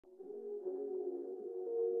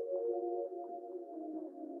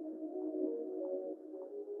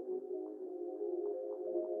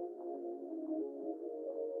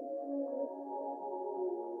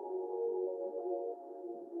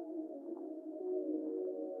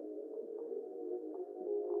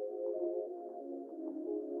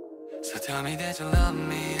So tell me that you love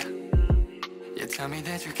me. You tell me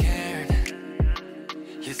that you cared.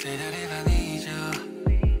 You say that if I need you,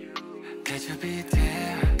 that you'll be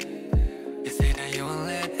there. You say that you won't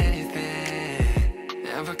let anything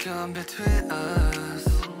ever come between us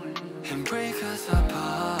and break us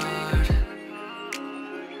apart.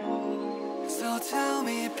 So tell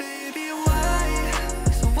me, baby, why?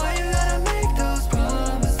 So why you gotta make those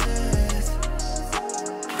promises?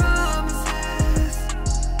 Promises.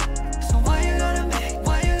 So why you gotta make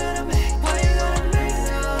them?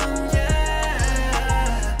 Yeah.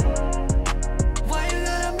 Why you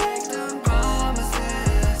gotta make them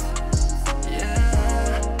promises?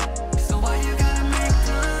 Yeah. So why you gotta make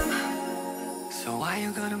them? So why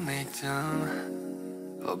you gotta make them?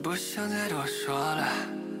 我不想再多说了，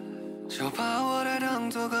就把我的当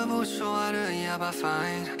作个不说话的哑巴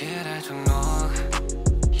fine， 别太承诺，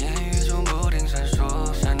言语中不停闪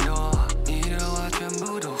烁闪躲，你的话全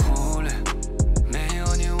部都忽略，没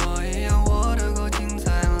有你我一样活得够精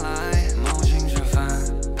彩。来梦醒吃饭，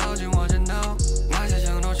跑进我枕头，那些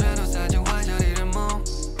承诺全都塞进幻想里的梦，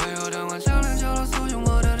为何灯光照亮角落诉穷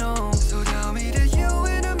我的痛。So tell me that you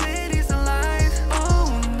in the middle sunlight.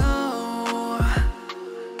 Oh no，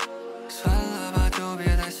 算了吧，就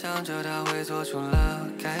别再想着他会做出了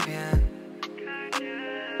改变。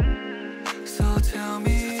So tell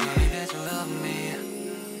me that you love me.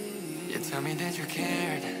 You tell me that you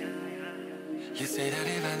cared. You say that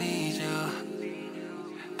if I need you,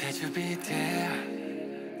 that you'll be there.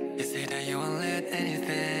 You say that you won't let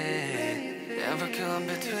anything ever come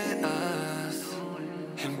between us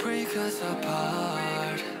and break us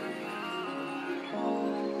apart.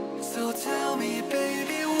 So tell me,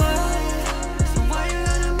 baby, why? So why you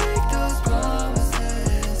gotta make those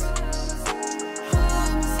promises?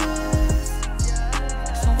 Promises.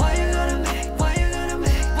 So why you gotta make them?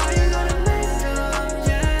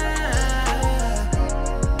 Yeah.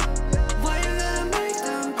 Why you gotta make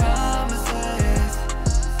them promises?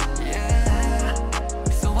 Yeah.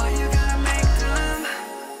 So why you gotta make them?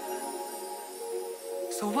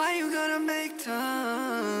 So why you gotta make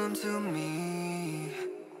them to me?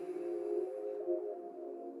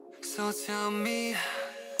 So tell me,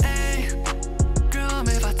 hey, girl，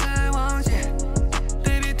 没法再忘记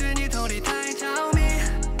 ，baby 对你投你太着迷，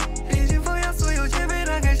已经放下所有戒备，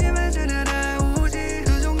打开心门，真的太无忌，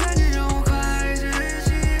这种感觉让我快窒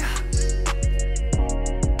息，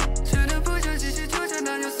真的不想继续纠缠，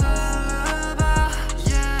那就算了吧。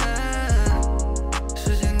Yeah，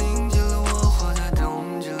 时间凝结了我，活在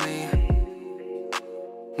冬季里，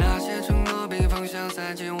那些承诺冰封箱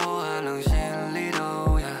塞进我寒冷心里头。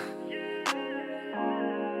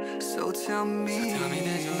So tell me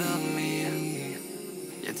that you love me.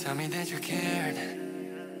 You tell me that you cared.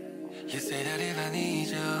 You say that if I need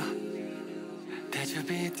you, that you'll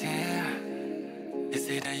be there. You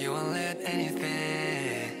say that you won't let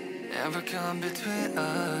anything ever come between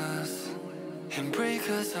us and break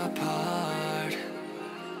us apart.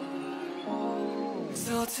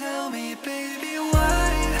 So tell me, baby, why?